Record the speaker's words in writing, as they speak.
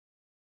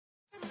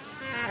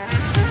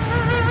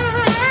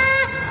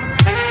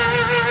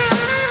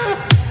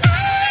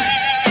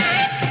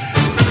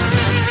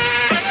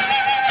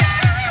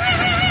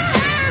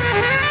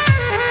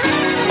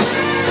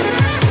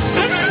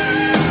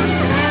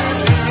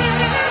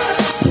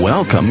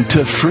Welcome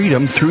to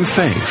Freedom Through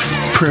Faith.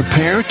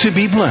 Prepare to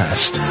be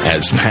blessed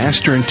as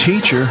pastor and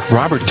teacher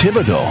Robert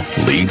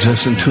Thibodeau leads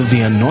us into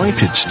the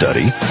anointed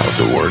study of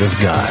the Word of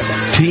God,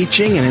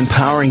 teaching and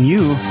empowering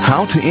you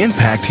how to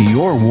impact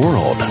your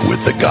world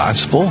with the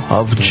gospel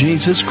of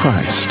Jesus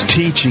Christ,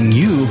 teaching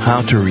you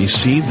how to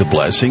receive the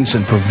blessings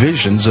and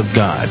provisions of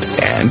God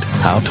and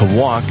how to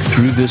walk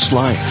through this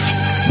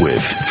life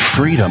with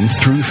freedom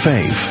through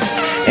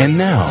faith. And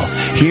now,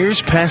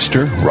 here's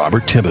Pastor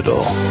Robert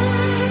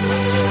Thibodeau.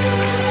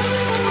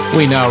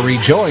 We now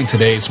rejoin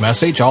today's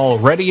message,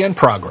 already in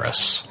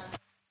progress.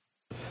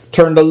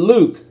 Turn to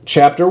Luke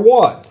chapter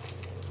 1.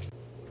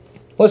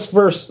 Let's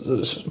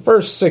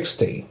verse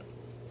 16.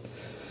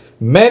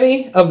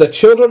 Many of the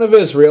children of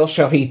Israel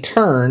shall he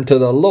turn to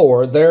the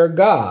Lord their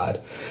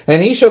God,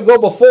 and he shall go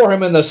before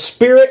him in the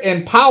spirit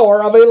and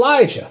power of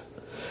Elijah,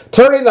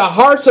 turning the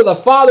hearts of the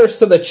fathers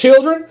to the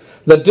children,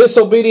 the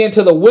disobedient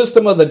to the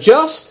wisdom of the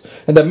just,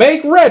 and to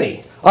make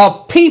ready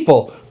a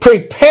people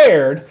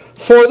prepared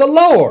for the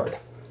Lord.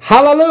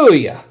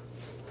 Hallelujah.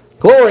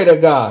 Glory to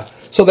God.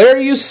 So there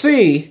you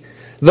see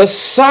the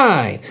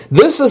sign.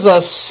 This is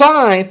a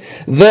sign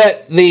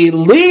that the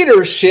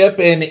leadership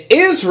in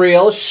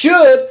Israel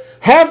should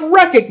have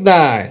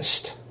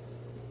recognized.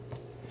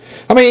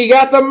 I mean, you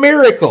got the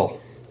miracle.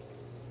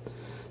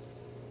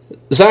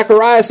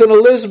 Zacharias and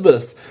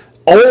Elizabeth,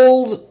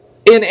 old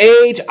in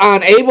age,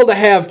 unable to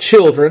have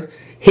children.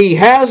 He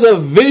has a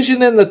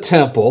vision in the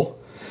temple.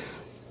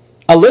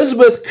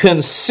 Elizabeth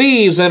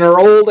conceives in her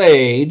old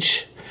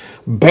age,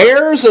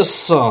 bears a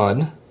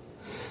son,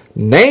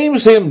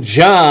 names him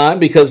John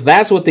because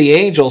that's what the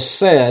angel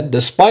said,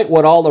 despite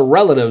what all the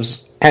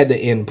relatives had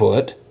to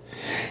input.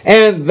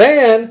 And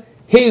then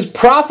he's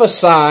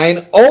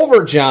prophesying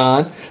over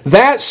John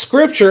that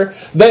scripture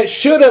that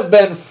should have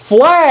been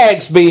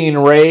flags being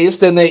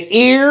raised in the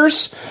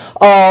ears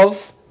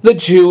of the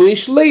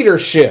Jewish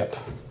leadership.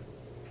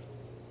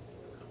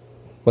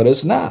 But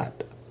it's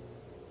not.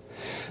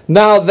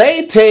 Now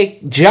they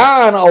take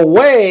John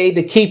away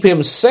to keep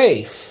him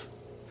safe.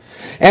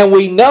 And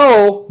we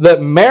know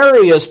that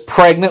Mary is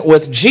pregnant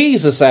with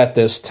Jesus at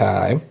this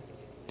time.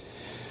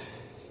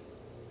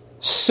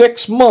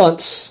 6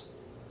 months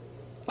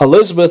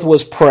Elizabeth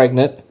was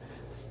pregnant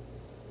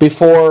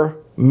before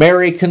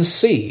Mary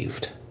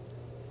conceived.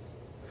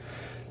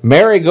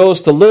 Mary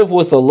goes to live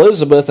with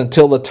Elizabeth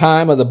until the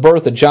time of the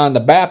birth of John the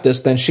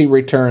Baptist. Then she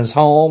returns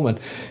home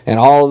and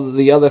all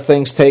the other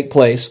things take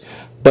place.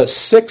 But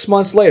 6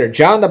 months later,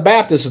 John the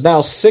Baptist is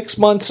now 6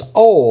 months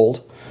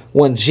old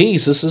when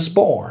Jesus is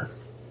born.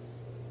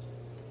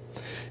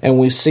 And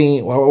we've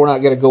seen, well, we're not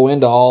going to go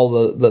into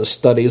all the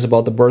studies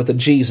about the birth of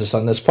Jesus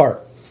on this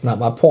part. It's not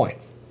my point.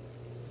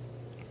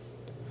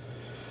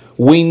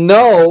 We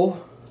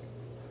know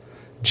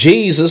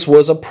Jesus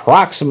was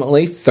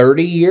approximately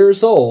 30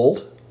 years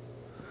old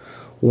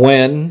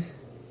when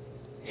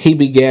he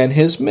began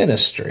his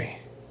ministry.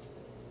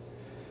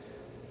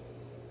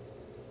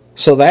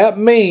 So that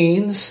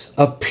means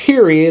a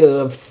period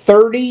of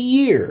 30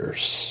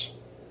 years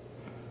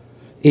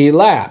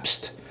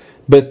elapsed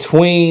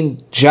between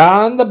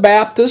John the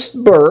Baptist's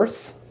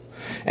birth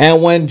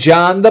and when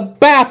John the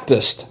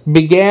Baptist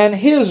began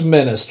his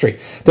ministry.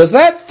 Does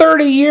that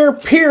 30-year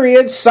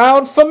period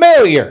sound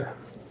familiar?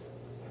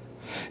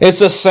 It's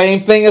the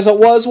same thing as it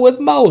was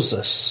with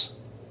Moses.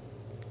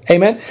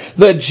 Amen.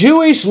 The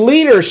Jewish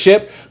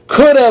leadership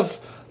could have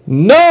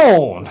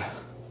known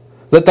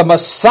that the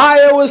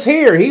Messiah was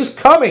here. He's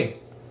coming.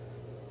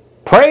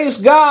 Praise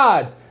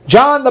God.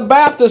 John the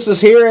Baptist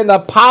is here in the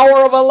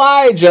power of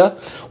Elijah.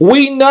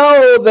 We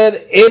know that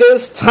it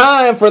is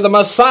time for the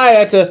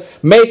Messiah to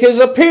make his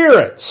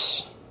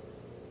appearance.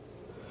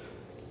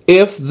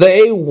 If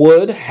they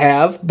would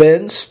have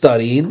been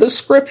studying the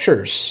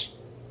Scriptures.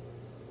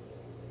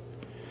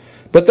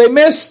 But they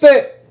missed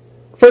it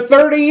for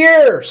 30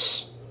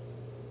 years.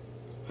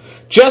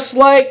 Just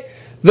like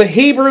the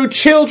Hebrew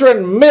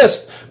children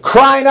missed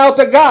crying out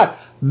to God.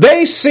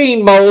 They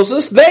seen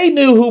Moses. They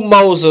knew who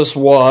Moses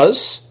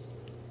was.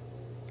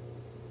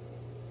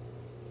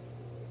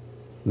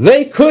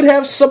 They could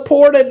have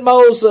supported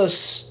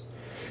Moses.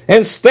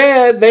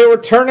 Instead, they were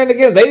turning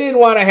against. They didn't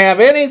want to have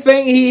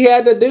anything he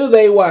had to do.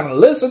 They wanted to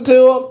listen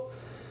to him.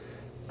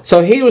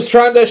 So he was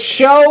trying to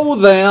show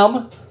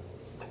them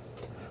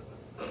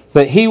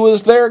that he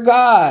was their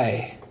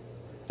guy.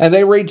 And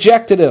they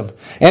rejected him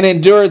and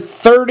endured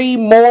 30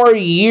 more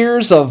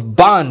years of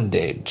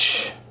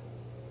bondage.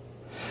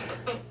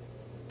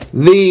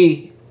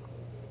 The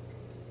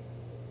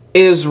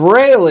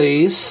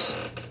Israelis,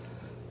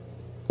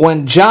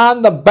 when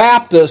John the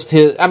Baptist,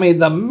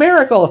 the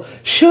miracle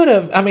should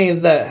have,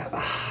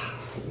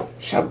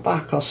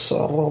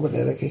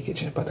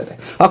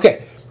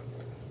 okay.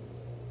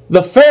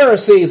 The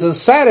Pharisees and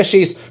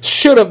Sadducees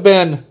should have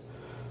been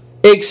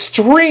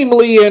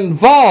extremely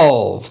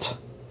involved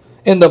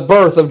in the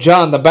birth of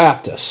John the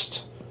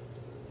Baptist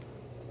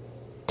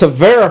to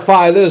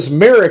verify this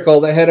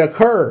miracle that had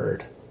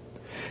occurred.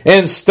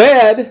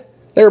 Instead,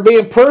 They were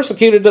being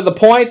persecuted to the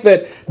point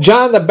that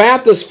John the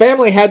Baptist's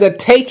family had to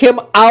take him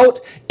out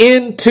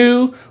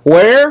into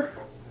where?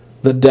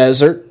 The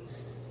desert,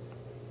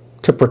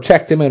 to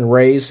protect him and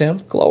raise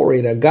him.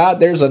 Glory to God.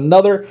 There's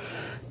another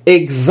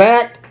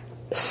exact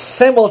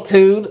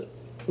similitude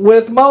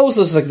with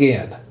Moses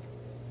again.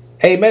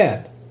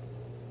 Amen.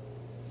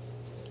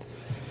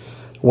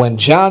 When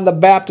John the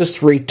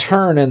Baptist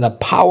returned in the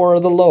power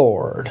of the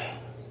Lord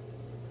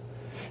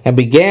and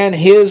began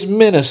his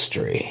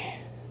ministry,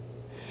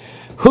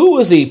 who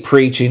was he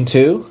preaching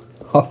to?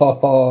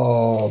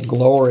 Oh,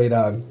 glory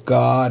to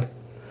God.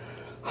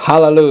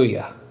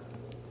 Hallelujah.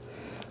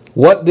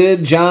 What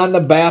did John the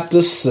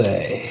Baptist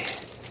say?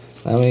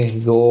 Let me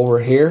go over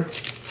here.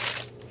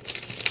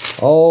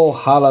 Oh,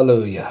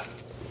 hallelujah.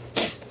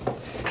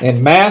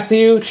 In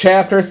Matthew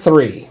chapter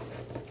 3,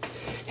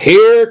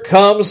 here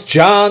comes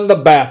John the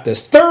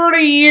Baptist. 30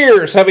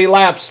 years have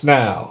elapsed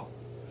now.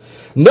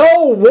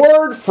 No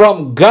word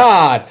from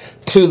God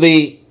to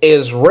the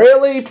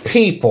Israeli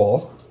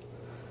people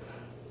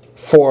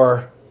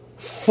for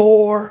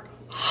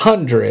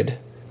 400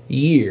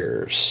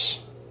 years.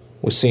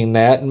 We've seen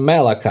that in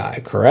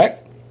Malachi,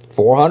 correct?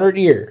 400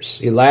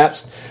 years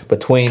elapsed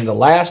between the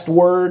last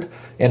word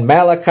in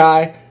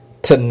Malachi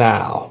to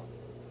now,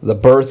 the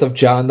birth of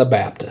John the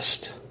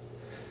Baptist.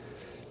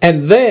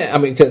 And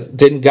then, because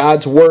didn't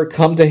God's word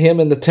come to him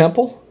in the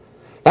temple?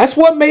 That's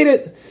what made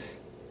it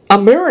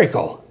a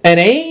miracle. An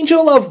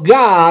angel of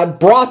God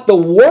brought the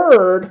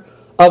word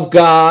of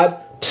God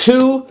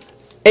to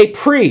a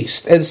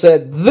priest and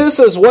said, this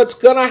is what's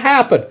going to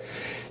happen.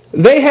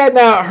 They had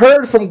not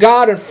heard from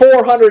God in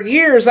 400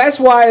 years. That's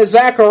why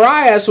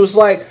Zacharias was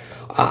like,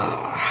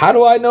 how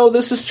do I know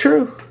this is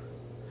true?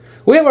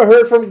 We haven't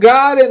heard from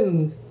God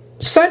in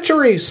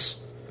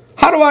centuries.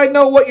 How do I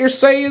know what you're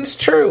saying is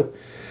true?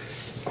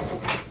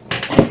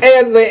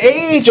 And the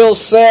angel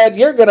said,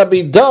 you're going to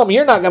be dumb.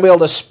 You're not going to be able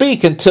to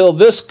speak until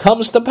this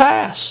comes to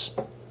pass.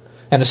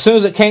 And as soon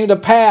as it came to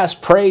pass,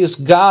 praise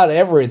God,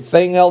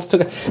 everything else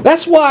took it.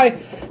 That's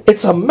why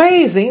it's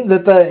amazing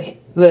that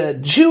the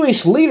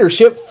Jewish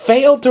leadership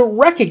failed to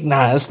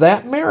recognize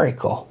that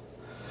miracle.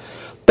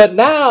 But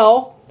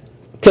now,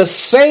 to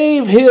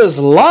save his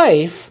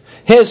life,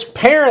 his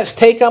parents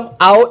take him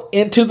out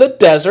into the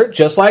desert,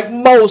 just like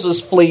Moses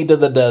fled to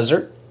the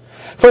desert,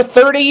 for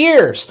 30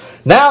 years.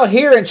 Now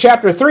here in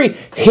chapter 3,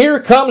 here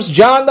comes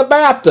John the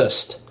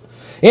Baptist.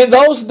 In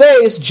those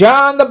days,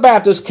 John the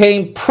Baptist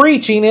came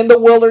preaching in the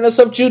wilderness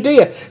of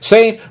Judea,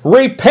 saying,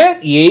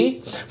 repent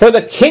ye, for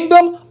the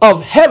kingdom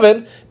of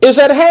heaven is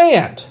at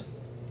hand.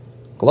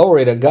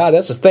 Glory to God.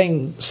 That's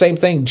the same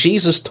thing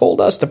Jesus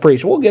told us to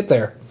preach. We'll get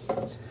there.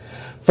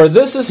 For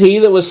this is he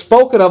that was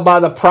spoken of by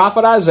the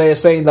prophet Isaiah,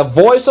 saying, the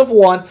voice of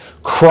one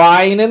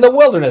crying in the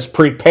wilderness,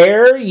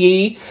 prepare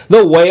ye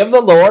the way of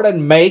the Lord,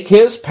 and make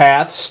his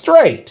path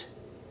straight.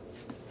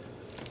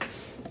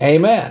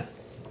 Amen.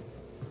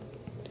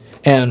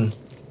 And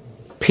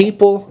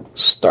people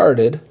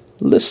started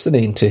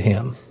listening to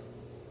him.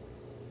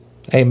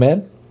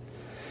 Amen.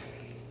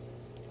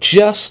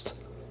 Just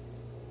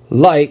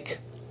like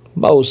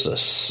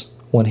Moses,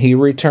 when he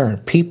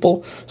returned,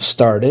 people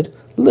started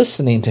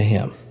listening to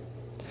him.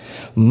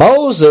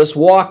 Moses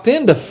walked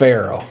into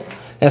Pharaoh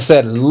and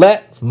said,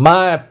 let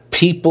my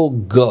people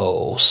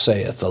go,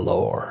 saith the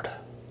Lord.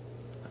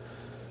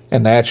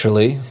 And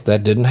naturally,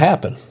 that didn't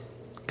happen.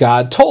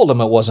 God told him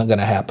it wasn't going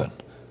to happen.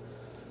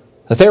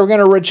 That they were going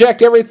to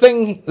reject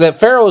everything, that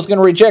Pharaoh was going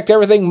to reject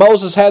everything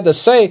Moses had to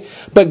say,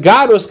 but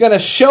God was going to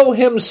show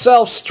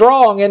himself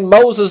strong in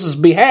Moses'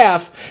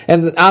 behalf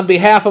and on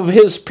behalf of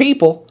his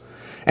people.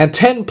 And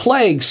 10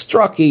 plagues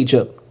struck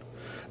Egypt.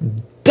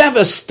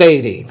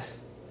 Devastating.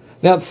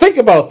 Now think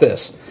about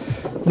this.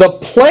 The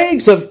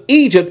plagues of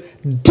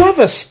Egypt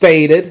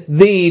devastated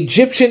the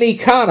Egyptian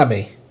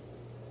economy.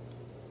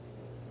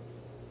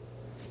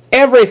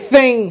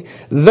 Everything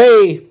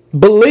they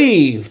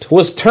believed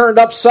was turned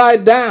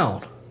upside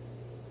down.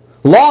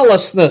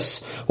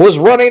 Lawlessness was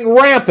running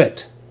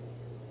rampant.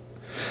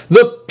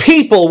 The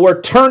people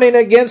were turning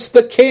against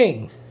the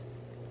king.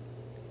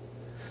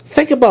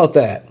 Think about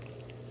that.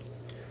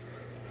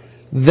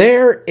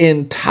 Their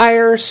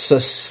entire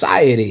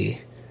society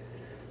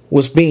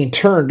was being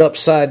turned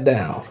upside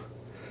down.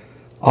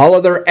 All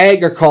of their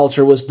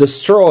agriculture was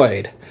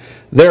destroyed.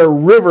 Their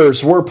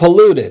rivers were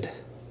polluted.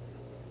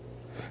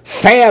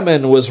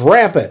 Famine was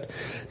rampant.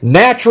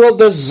 Natural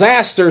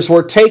disasters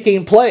were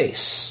taking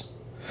place.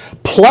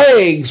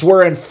 Plagues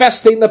were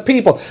infesting the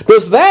people.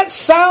 Does that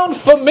sound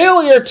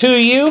familiar to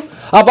you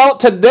about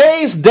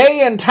today's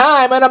day and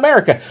time in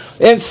America?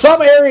 In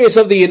some areas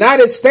of the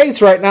United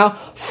States right now,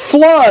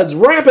 floods,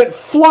 rampant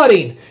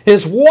flooding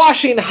is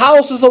washing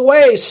houses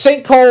away,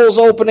 sinkholes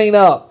opening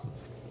up,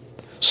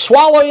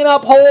 swallowing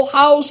up whole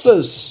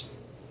houses.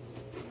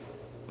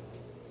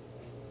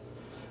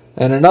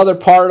 In another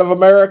part of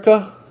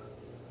America,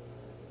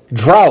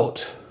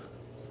 drought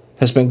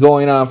has been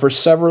going on for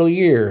several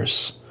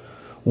years.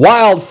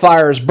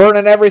 Wildfires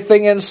burning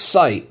everything in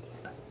sight.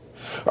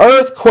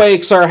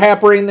 Earthquakes are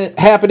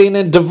happening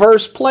in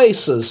diverse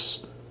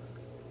places.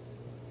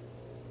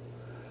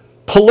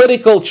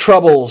 Political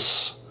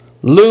troubles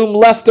loom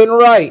left and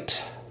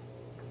right.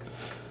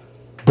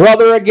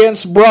 Brother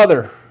against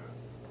brother.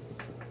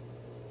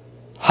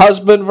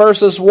 Husband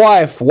versus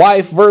wife.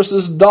 Wife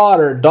versus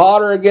daughter.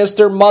 Daughter against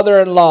her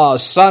mother-in-law.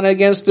 Son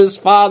against his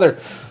father.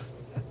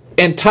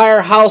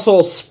 Entire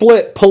household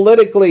split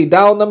politically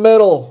down the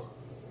middle.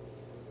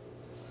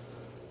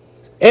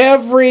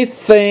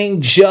 Everything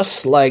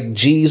just like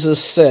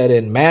Jesus said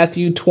in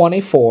Matthew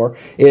 24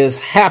 is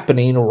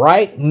happening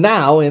right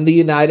now in the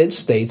United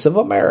States of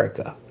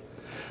America.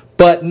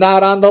 But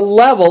not on the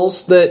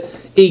levels that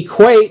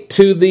equate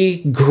to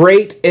the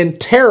great and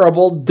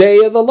terrible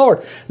day of the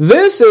Lord.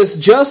 This is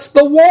just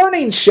the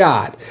warning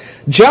shot.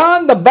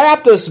 John the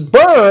Baptist's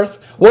birth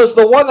was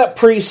the one that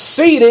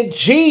preceded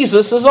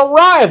Jesus'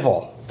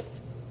 arrival.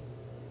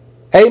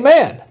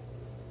 Amen.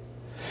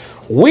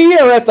 We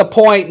are at the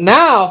point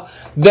now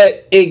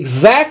that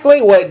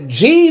exactly what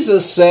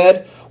Jesus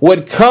said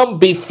would come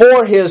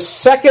before his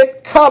second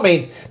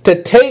coming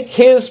to take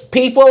his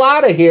people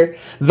out of here.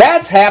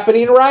 That's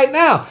happening right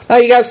now. Now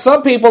you got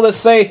some people that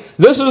say,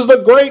 this is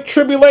the Great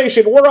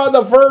Tribulation. We're on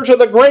the verge of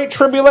the Great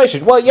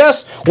Tribulation. Well,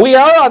 yes, we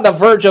are on the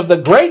verge of the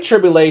Great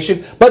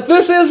Tribulation, but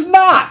this is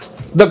not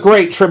the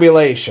Great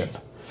Tribulation.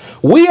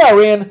 We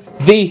are in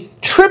the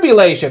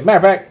tribulation. Matter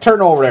of fact,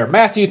 turn over there.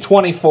 Matthew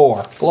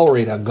 24.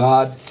 Glory to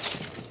God.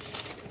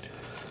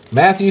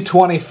 Matthew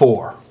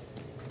 24.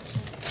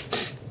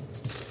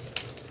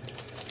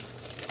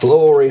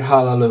 Glory,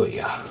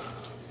 hallelujah.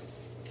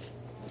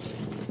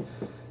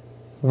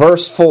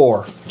 Verse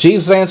 4.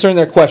 Jesus answering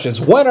their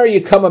questions. When are you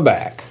coming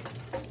back?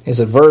 Is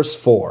it verse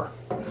 4?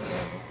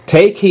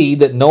 Take heed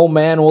that no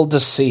man will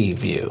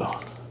deceive you.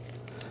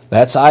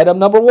 That's item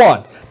number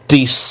 1.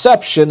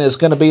 Deception is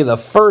going to be the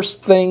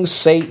first thing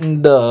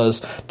Satan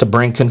does to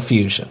bring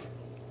confusion.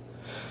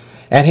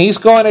 And he's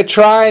going to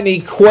try and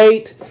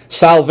equate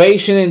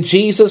salvation in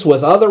Jesus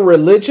with other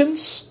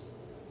religions.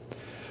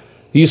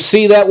 You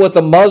see that with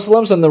the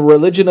Muslims and the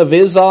religion of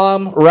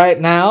Islam right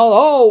now.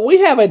 Oh, we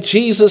have a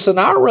Jesus in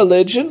our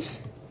religion.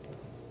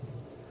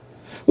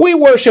 We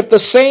worship the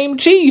same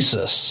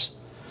Jesus.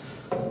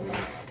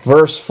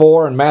 Verse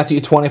 4 in Matthew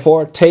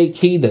 24, take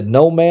heed that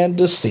no man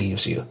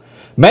deceives you.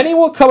 Many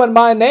will come in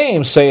my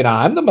name, saying,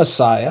 I'm the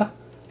Messiah,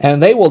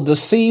 and they will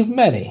deceive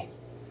many.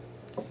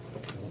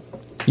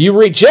 You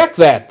reject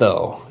that,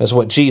 though, is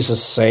what Jesus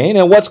is saying,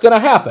 and what's going to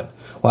happen?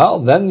 Well,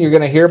 then you're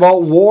going to hear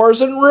about wars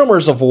and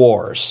rumors of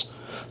wars.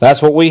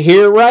 That's what we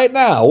hear right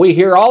now. We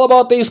hear all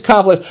about these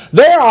conflicts.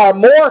 There are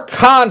more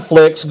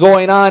conflicts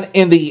going on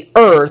in the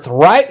earth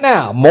right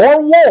now,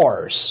 more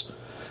wars,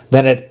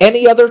 than at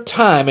any other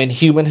time in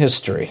human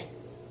history.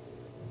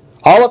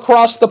 All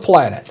across the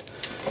planet.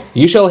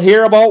 You shall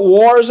hear about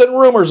wars and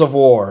rumors of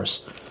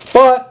wars.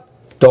 But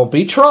don't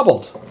be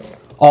troubled.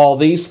 All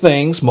these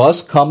things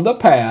must come to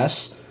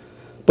pass,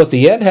 but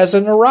the end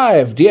hasn't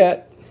arrived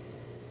yet.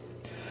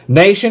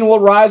 Nation will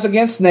rise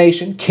against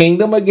nation,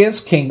 kingdom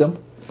against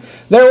kingdom.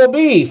 There will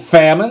be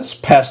famines,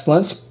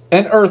 pestilence,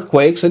 and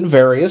earthquakes in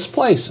various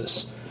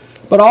places.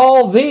 But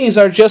all these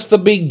are just the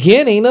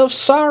beginning of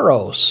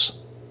sorrows.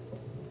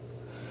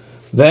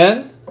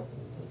 Then,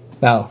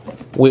 now,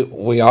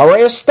 we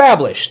already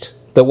established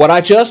that what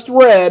I just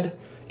read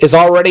is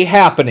already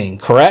happening,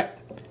 correct?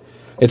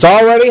 It's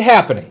already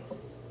happening.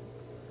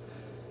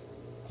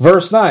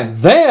 Verse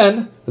 9,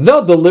 then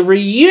they'll deliver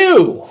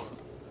you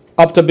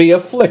up to be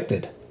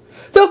afflicted.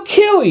 They'll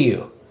kill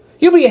you.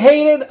 You'll be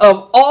hated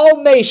of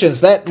all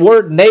nations. That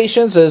word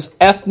nations is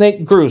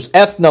ethnic groups.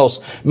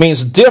 Ethnos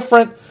means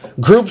different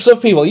groups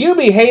of people. You'll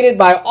be hated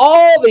by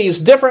all these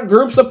different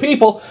groups of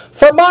people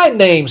for my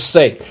name's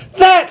sake.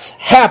 That's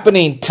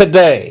happening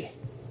today.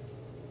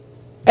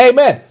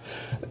 Amen.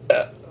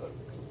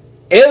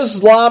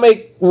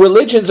 Islamic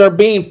religions are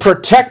being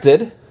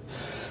protected.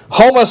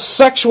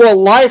 Homosexual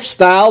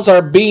lifestyles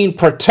are being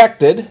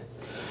protected.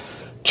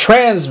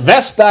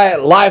 Transvestite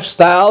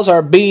lifestyles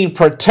are being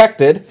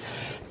protected.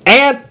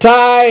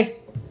 Anti-God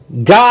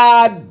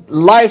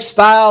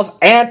lifestyles,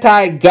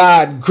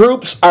 anti-God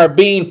groups are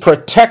being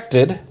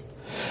protected.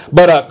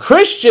 But a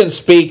Christian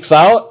speaks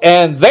out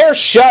and they're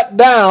shut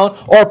down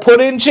or put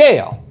in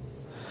jail.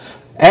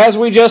 As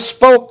we just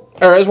spoke,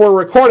 or as we're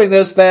recording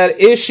this, that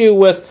issue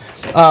with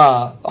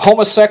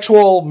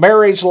homosexual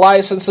marriage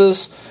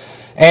licenses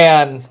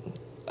and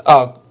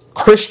a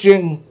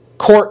Christian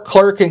court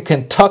clerk in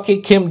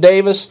Kentucky, Kim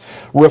Davis,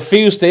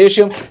 refused to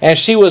issue them, and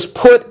she was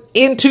put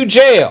into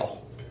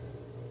jail,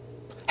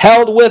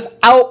 held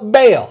without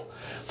bail.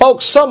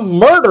 Folks, some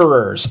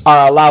murderers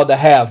are allowed to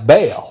have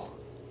bail.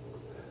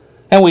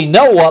 And we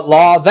know what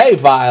law they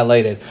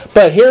violated.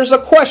 But here's a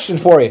question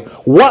for you.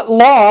 What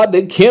law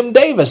did Kim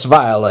Davis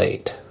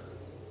violate?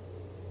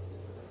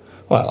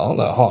 Well,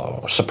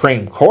 the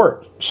Supreme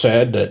Court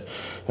said that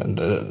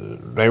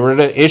they were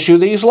to issue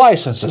these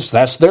licenses.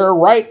 That's their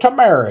right to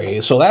marry.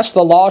 So that's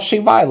the law she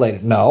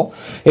violated. No.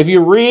 If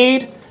you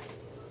read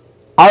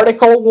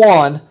Article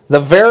 1, the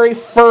very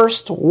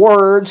first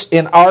words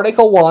in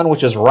Article 1,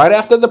 which is right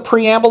after the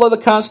preamble of the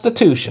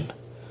Constitution,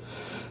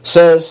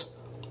 says,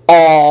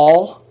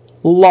 all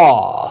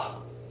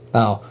law.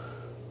 Now,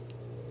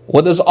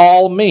 what does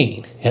all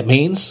mean? It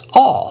means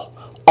all.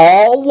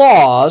 All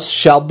laws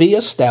shall be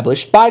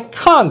established by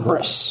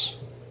Congress,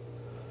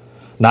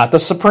 not the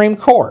Supreme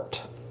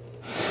Court.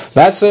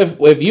 That's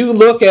if you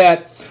look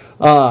at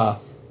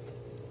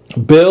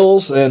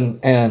bills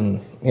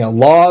and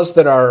laws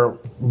that are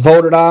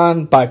voted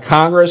on by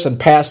Congress and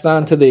passed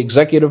on to the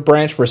executive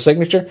branch for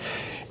signature,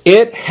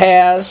 it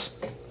has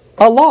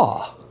a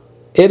law.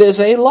 It is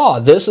a law.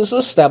 This is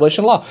established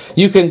in law.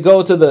 You can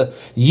go to the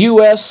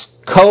U.S.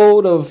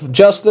 Code of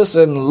Justice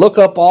and look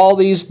up all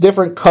these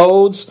different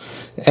codes,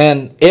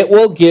 and it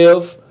will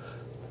give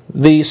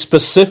the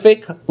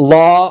specific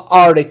law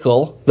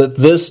article that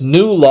this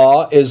new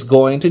law is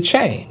going to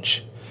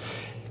change.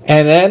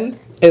 And then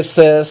it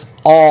says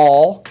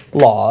all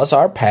laws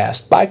are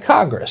passed by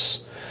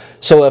Congress.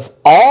 So if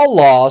all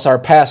laws are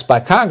passed by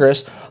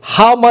Congress,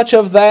 how much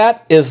of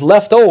that is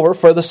left over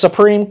for the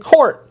Supreme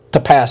Court to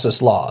pass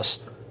its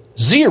laws?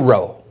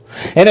 0.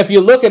 And if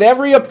you look at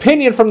every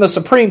opinion from the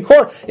Supreme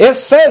Court, it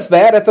says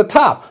that at the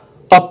top.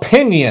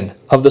 Opinion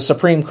of the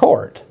Supreme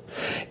Court.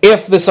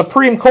 If the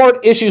Supreme Court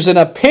issues an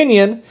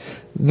opinion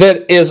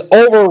that is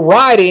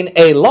overriding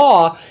a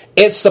law,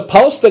 it's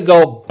supposed to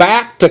go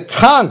back to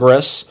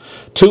Congress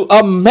to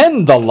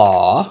amend the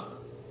law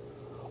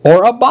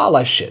or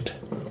abolish it.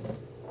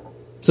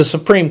 The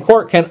Supreme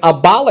Court can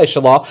abolish a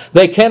law.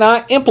 They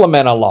cannot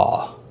implement a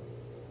law.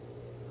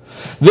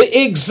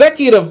 The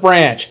executive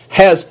branch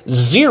has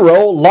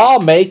 0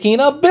 lawmaking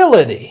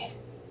ability.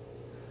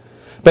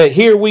 But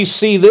here we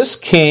see this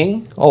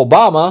king,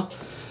 Obama,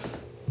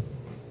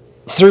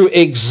 through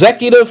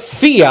executive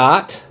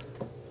fiat,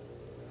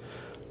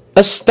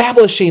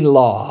 establishing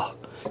law.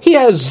 He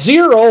has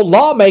 0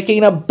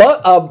 lawmaking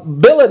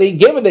ability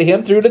given to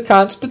him through the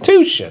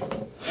Constitution.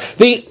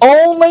 The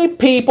only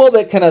people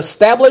that can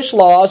establish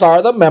laws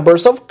are the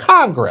members of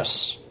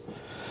Congress.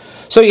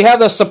 So you have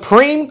the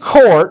Supreme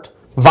Court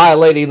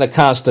violating the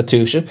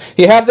Constitution.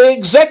 You have the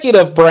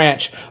executive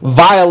branch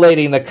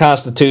violating the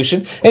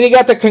Constitution. And you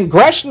got the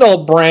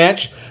congressional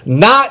branch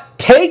not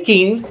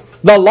taking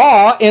the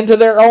law into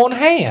their own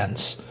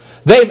hands.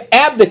 They've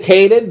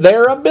abdicated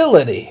their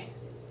ability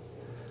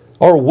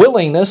or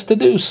willingness to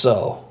do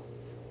so.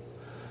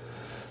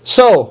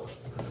 So,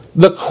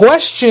 the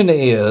question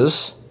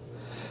is,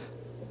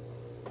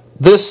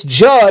 this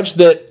judge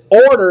that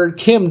ordered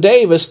Kim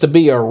Davis to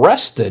be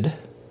arrested,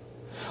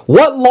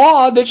 what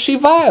law did she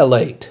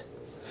violate?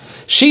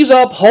 She's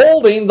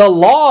upholding the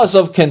laws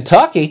of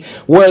Kentucky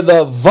where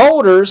the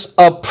voters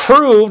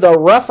approved a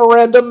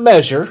referendum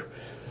measure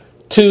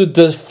to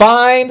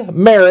define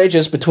marriage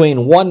as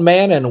between one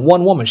man and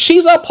one woman.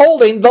 She's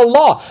upholding the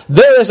law.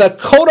 There is a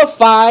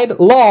codified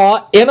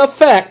law in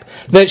effect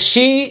that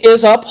she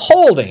is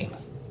upholding.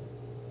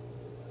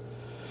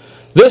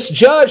 This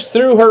judge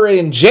threw her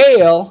in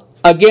jail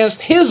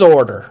against his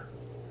order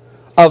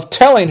of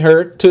telling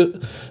her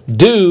to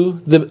do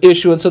the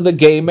issuance of the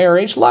gay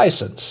marriage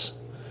license.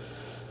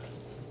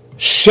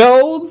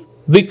 Show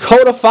the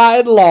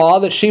codified law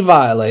that she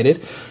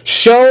violated.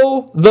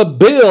 Show the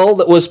bill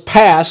that was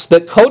passed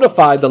that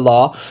codified the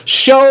law.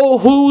 Show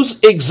whose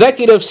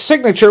executive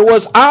signature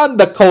was on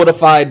the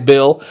codified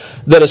bill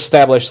that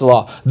established the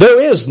law.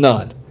 There is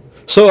none.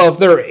 So if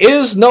there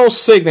is no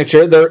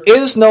signature, there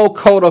is no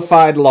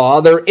codified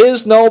law, there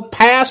is no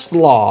passed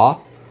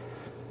law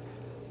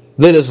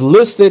that is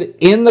listed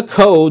in the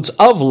codes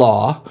of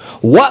law,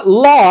 what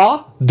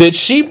law did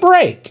she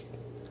break?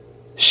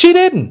 She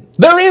didn't.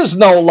 There is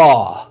no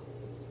law.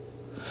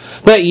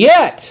 But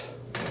yet,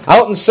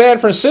 out in San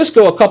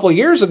Francisco a couple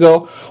years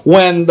ago,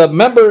 when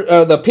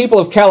the people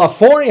of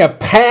California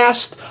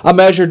passed a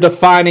measure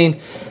defining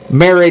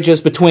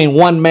marriages between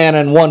one man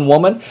and one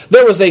woman,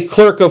 there was a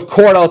clerk of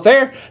court out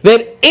there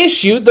that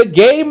issued the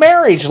gay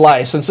marriage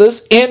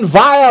licenses in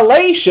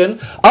violation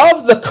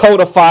of the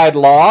codified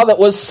law that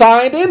was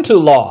signed into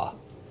law.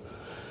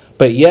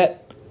 But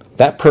yet,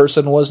 that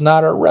person was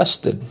not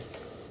arrested.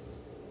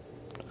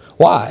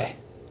 Why?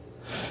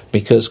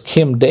 Because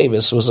Kim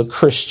Davis was a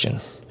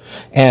Christian.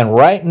 And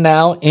right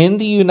now, in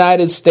the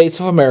United States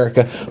of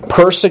America,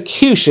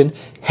 persecution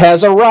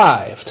has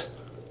arrived.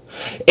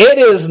 It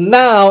is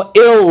now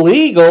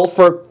illegal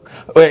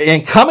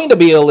and coming to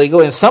be illegal,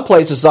 in some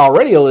places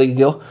already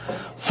illegal,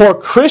 for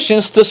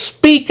Christians to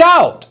speak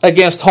out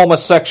against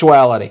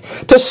homosexuality,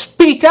 to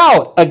speak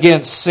out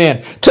against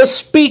sin, to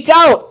speak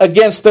out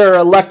against their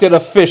elected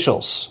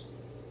officials.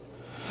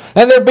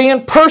 And they're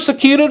being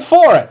persecuted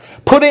for it,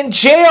 put in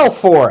jail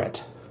for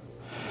it.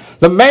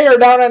 The mayor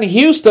down in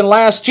Houston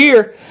last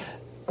year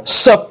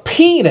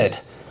subpoenaed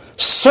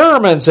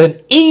sermons and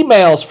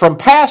emails from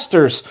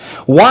pastors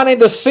wanting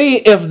to see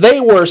if they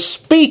were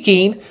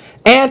speaking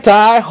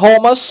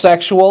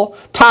anti-homosexual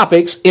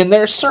topics in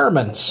their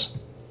sermons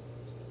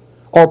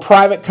or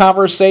private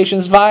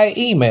conversations via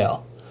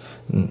email.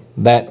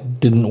 That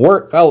didn't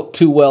work out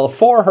too well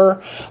for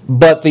her,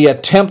 but the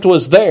attempt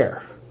was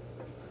there.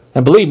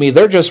 And believe me,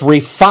 they're just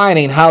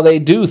refining how they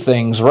do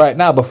things right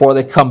now before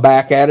they come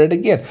back at it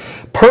again.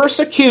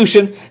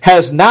 Persecution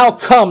has now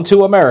come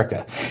to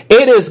America.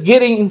 It is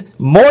getting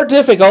more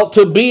difficult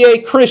to be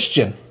a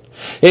Christian.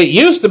 It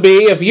used to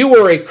be if you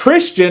were a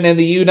Christian in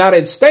the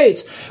United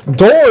States,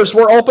 doors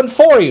were open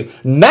for you.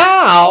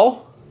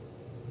 Now,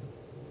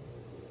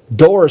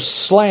 doors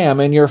slam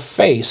in your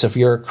face if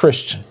you're a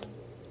Christian.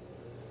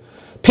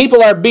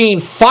 People are being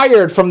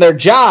fired from their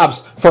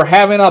jobs for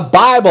having a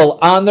Bible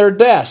on their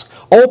desk,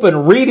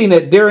 open, reading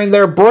it during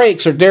their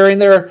breaks or during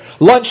their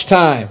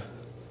lunchtime.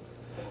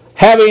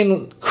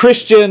 Having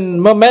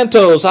Christian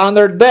mementos on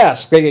their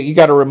desk. You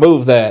got to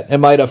remove that. It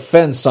might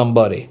offend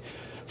somebody.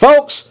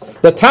 Folks,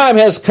 the time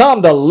has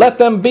come to let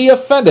them be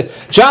offended.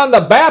 John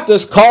the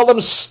Baptist called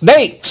them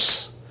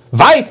snakes,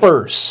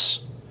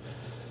 vipers,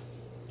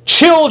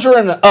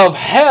 children of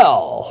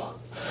hell.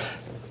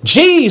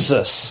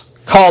 Jesus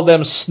called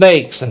them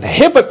snakes and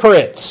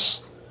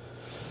hypocrites.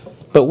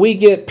 But we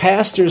get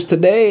pastors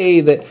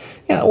today that,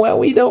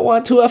 we don't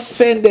want to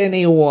offend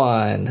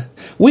anyone.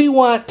 We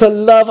want to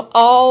love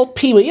all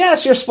people.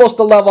 Yes, you're supposed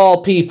to love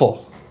all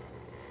people.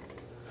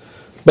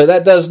 But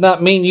that does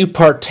not mean you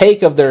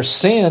partake of their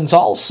sins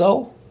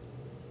also.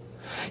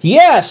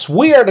 Yes,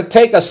 we are to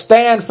take a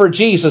stand for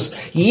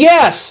Jesus.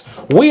 Yes,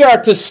 we are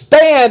to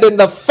stand in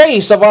the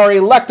face of our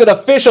elected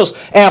officials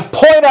and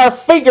point our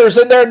fingers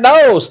in their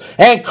nose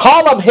and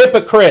call them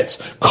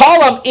hypocrites, call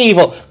them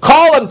evil,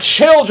 call them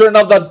children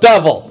of the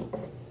devil.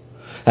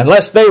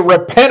 Unless they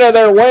repent of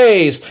their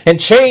ways and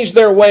change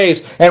their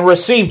ways and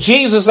receive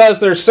Jesus as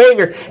their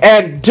Savior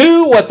and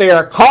do what they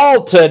are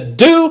called to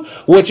do,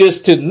 which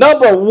is to,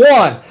 number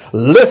one,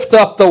 lift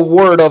up the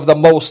word of the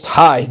Most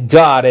High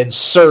God and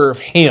serve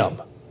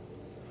Him.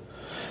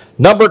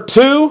 Number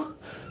two,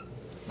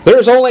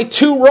 there's only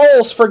two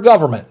roles for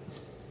government.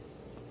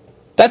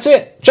 That's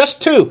it,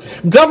 just two.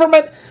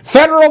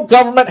 Federal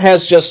government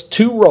has just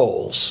two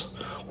roles.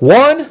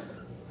 One,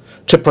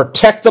 to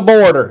protect the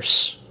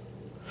borders.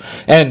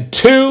 And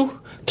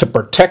two, to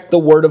protect the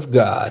Word of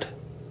God.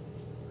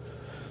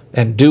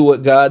 And do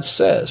what God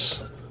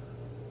says.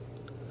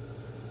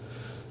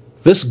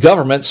 This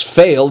government's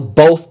failed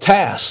both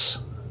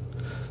tasks.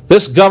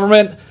 This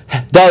government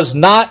does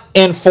not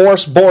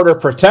enforce border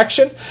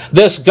protection.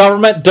 This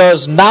government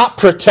does not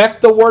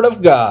protect the Word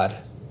of God.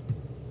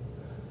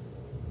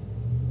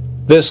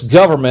 This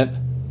government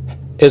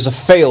is a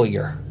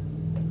failure.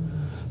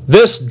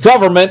 This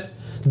government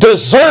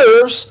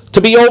deserves to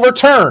be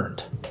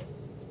overturned.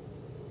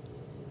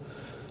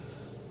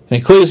 In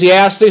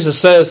Ecclesiastes, it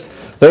says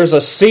there's a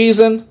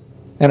season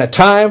and a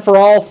time for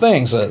all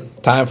things. A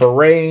time for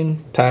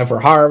rain, time for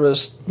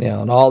harvest,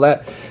 and all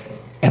that.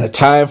 And a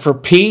time for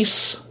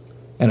peace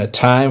and a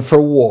time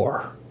for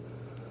war.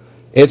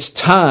 It's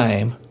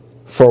time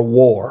for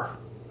war.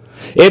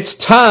 It's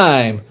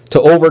time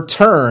to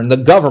overturn the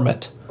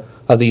government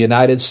of the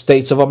United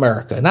States of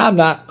America. And I'm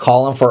not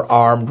calling for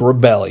armed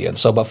rebellion.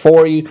 So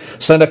before you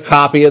send a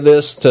copy of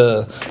this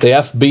to the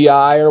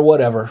FBI or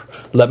whatever,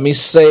 let me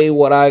say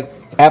what I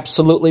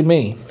absolutely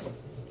mean.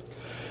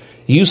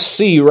 You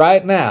see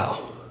right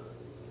now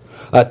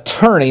a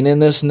turning in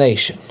this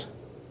nation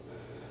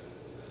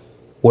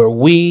where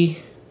we,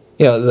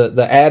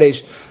 the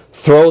adage,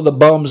 throw the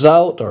bums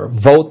out or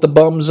vote the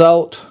bums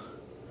out.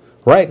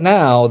 Right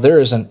now, there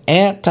is an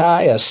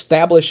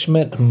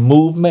anti-establishment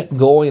movement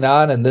going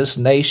on in this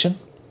nation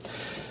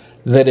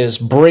that is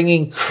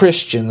bringing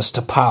Christians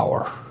to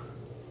power.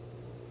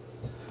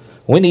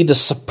 We need to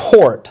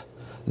support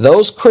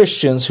those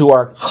Christians who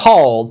are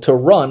called to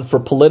run for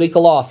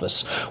political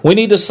office. We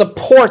need to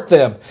support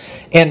them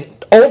in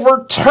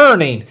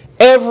overturning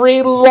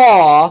every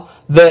law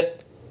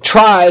that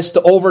tries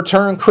to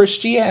overturn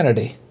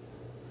Christianity.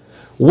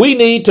 We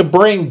need to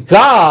bring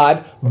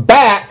God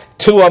back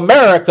to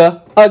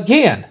America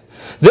again.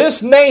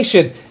 This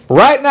nation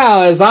right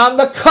now is on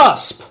the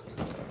cusp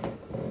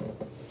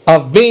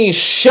of being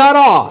shut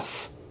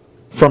off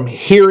from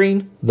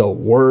hearing the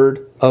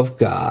Word of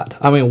God.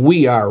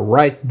 We are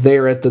right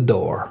there at the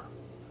door.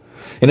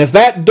 And if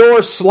that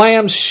door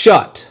slams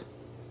shut,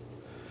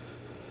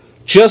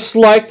 just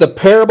like the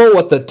parable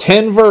with the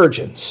 10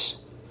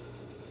 virgins,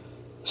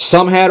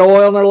 some had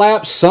oil in their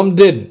lamps, some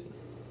didn't.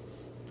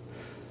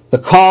 The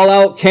call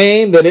out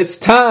came that it's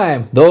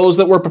time. Those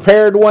that were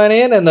prepared went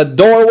in and the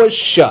door was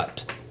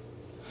shut.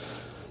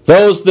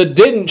 Those that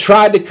didn't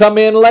tried to come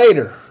in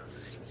later.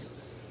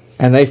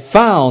 And they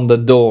found the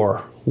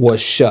door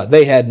was shut.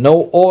 They had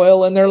no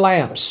oil in their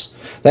lamps.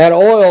 That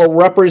oil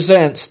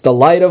represents the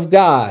light of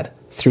God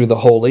through the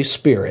Holy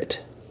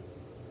Spirit.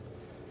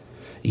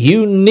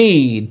 You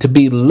need to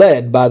be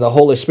led by the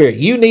Holy Spirit.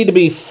 You need to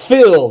be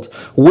filled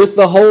with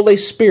the Holy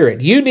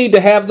Spirit. You need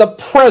to have the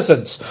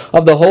presence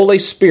of the Holy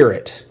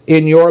Spirit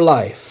in your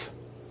life,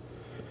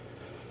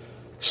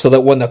 so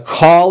that when the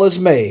call is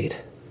made,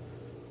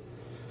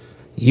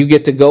 you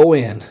get to go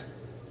in.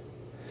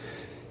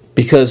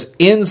 Because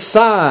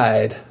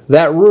inside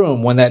that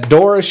room, when that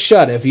door is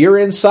shut, if you're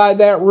inside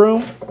that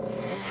room,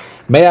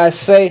 may I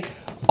say,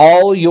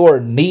 all your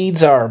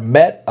needs are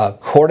met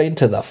according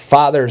to the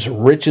Father's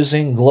riches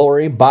in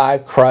glory by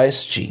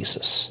Christ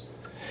Jesus.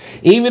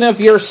 Even if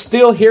you're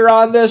still here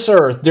on this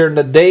earth during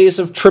the days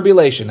of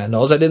tribulation, and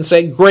notice I didn't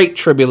say great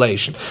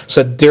tribulation,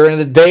 so during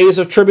the days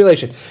of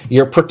tribulation,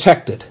 you're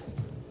protected.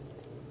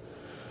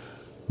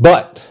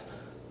 But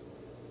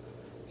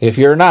if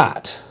you're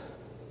not,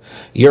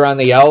 you're on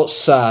the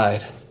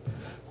outside,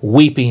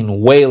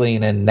 weeping,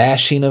 wailing, and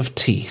gnashing of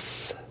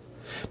teeth,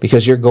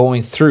 because you're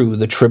going through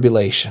the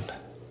tribulation.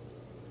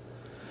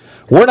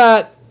 We're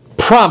not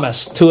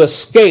promised to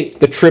escape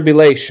the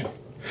tribulation.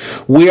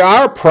 We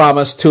are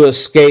promised to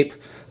escape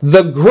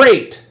the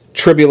great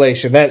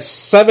tribulation, that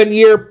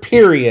 7-year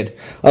period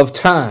of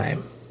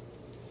time.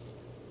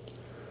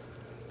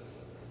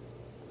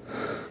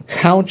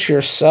 Count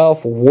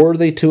yourself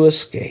worthy to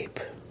escape.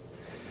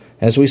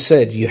 As we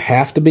said, you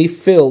have to be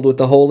filled with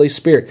the Holy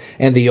Spirit.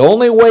 And the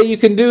only way you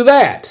can do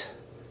that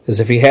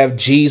is if you have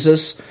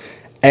Jesus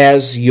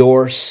as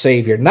your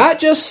Savior. Not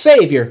just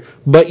Savior,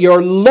 but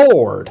your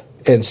Lord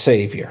and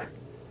Savior.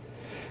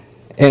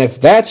 And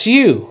if that's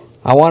you,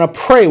 I want to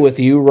pray with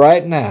you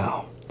right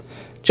now.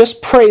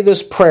 Just pray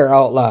this prayer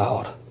out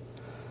loud.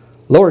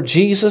 Lord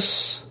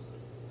Jesus,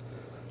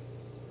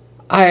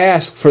 I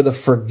ask for the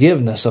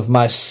forgiveness of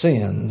my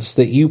sins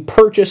that you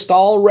purchased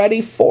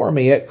already for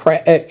me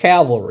at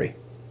Calvary.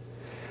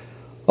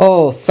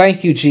 Oh,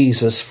 thank you,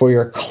 Jesus, for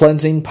your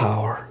cleansing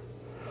power.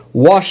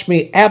 Wash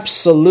me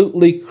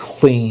absolutely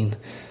clean,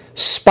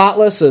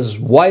 spotless as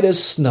white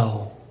as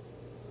snow.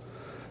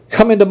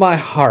 Come into my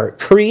heart,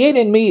 create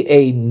in me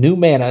a new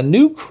man, a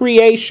new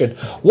creation,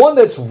 one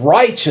that's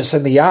righteous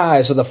in the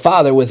eyes of the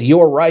Father with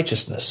your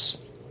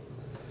righteousness.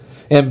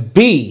 And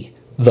be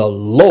the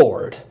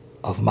Lord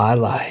of my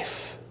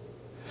life.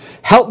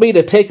 Help me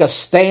to take a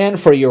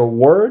stand for your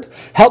word.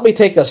 Help me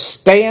take a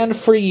stand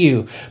for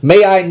you.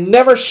 May I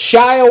never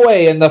shy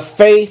away in the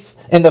face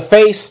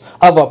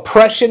of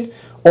oppression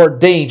or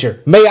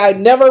danger. May I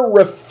never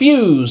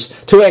refuse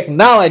to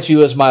acknowledge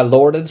you as my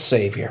Lord and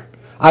Savior.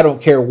 I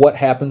don't care what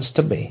happens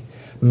to me.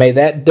 May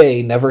that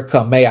day never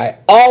come. May I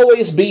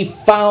always be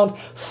found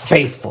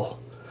faithful.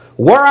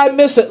 Where I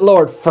miss it,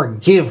 Lord,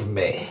 forgive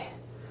me,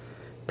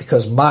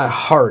 because my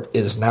heart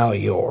is now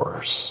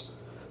yours.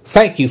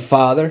 Thank you,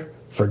 Father,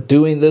 for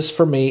doing this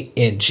for me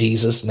in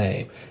Jesus'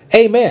 name.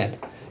 Amen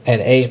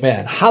and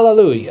amen.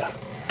 Hallelujah.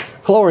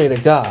 Glory to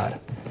God.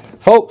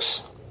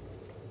 Folks,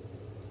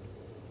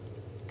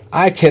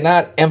 I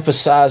cannot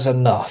emphasize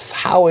enough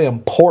how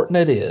important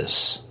it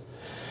is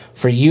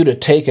for you to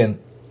take an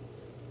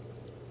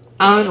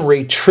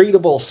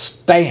unretreatable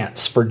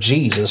stance for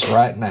Jesus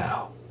right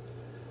now.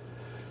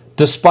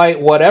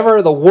 Despite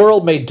whatever the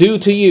world may do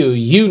to you,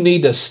 you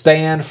need to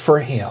stand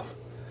for Him.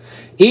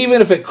 Even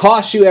if it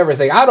costs you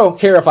everything. I don't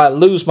care if I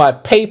lose my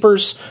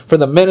papers for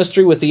the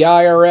ministry with the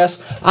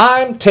IRS.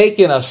 I'm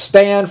taking a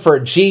stand for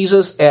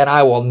Jesus, and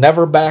I will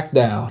never back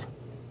down.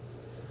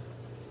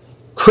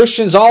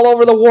 Christians all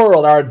over the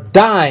world are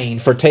dying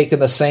for taking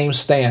the same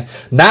stand.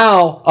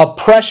 Now,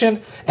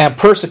 oppression and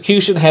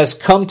persecution has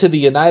come to the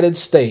United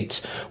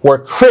States, where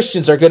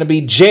Christians are going to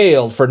be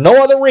jailed for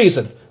no other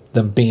reason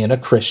than being a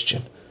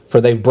Christian,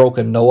 for they've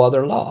broken no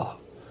other law.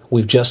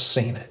 We've just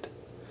seen it.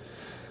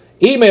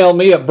 Email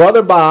me at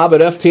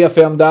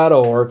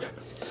brotherbob@ftfm.org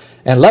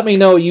and let me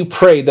know you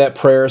prayed that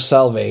prayer of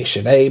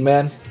salvation.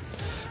 Amen.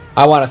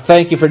 I want to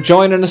thank you for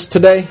joining us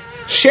today.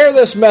 Share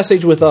this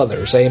message with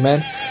others.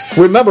 Amen.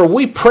 Remember,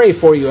 we pray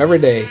for you every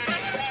day.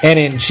 And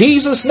in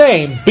Jesus'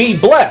 name, be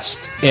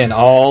blessed in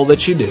all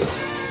that you do.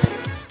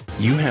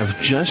 You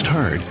have just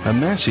heard a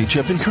message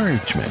of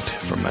encouragement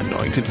from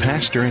anointed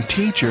pastor and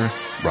teacher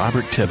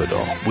Robert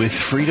Thibodeau with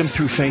Freedom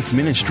Through Faith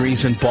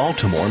Ministries in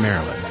Baltimore,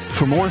 Maryland.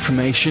 For more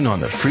information on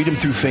the Freedom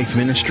Through Faith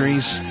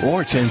Ministries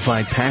or to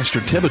invite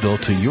Pastor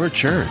Thibodeau to your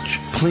church,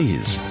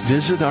 please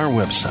visit our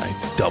website,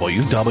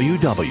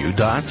 www.ftfm.org.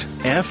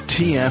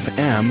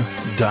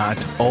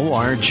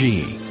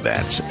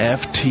 That's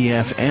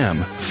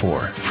FTFM for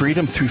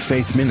Freedom Through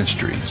Faith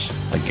Ministries.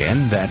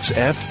 Again, that's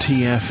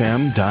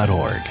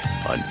FTFM.org.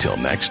 Until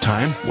next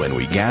time, when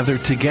we gather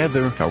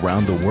together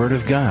around the Word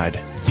of God,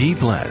 be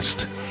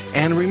blessed.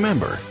 And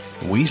remember,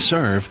 we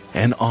serve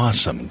an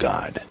awesome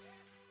God.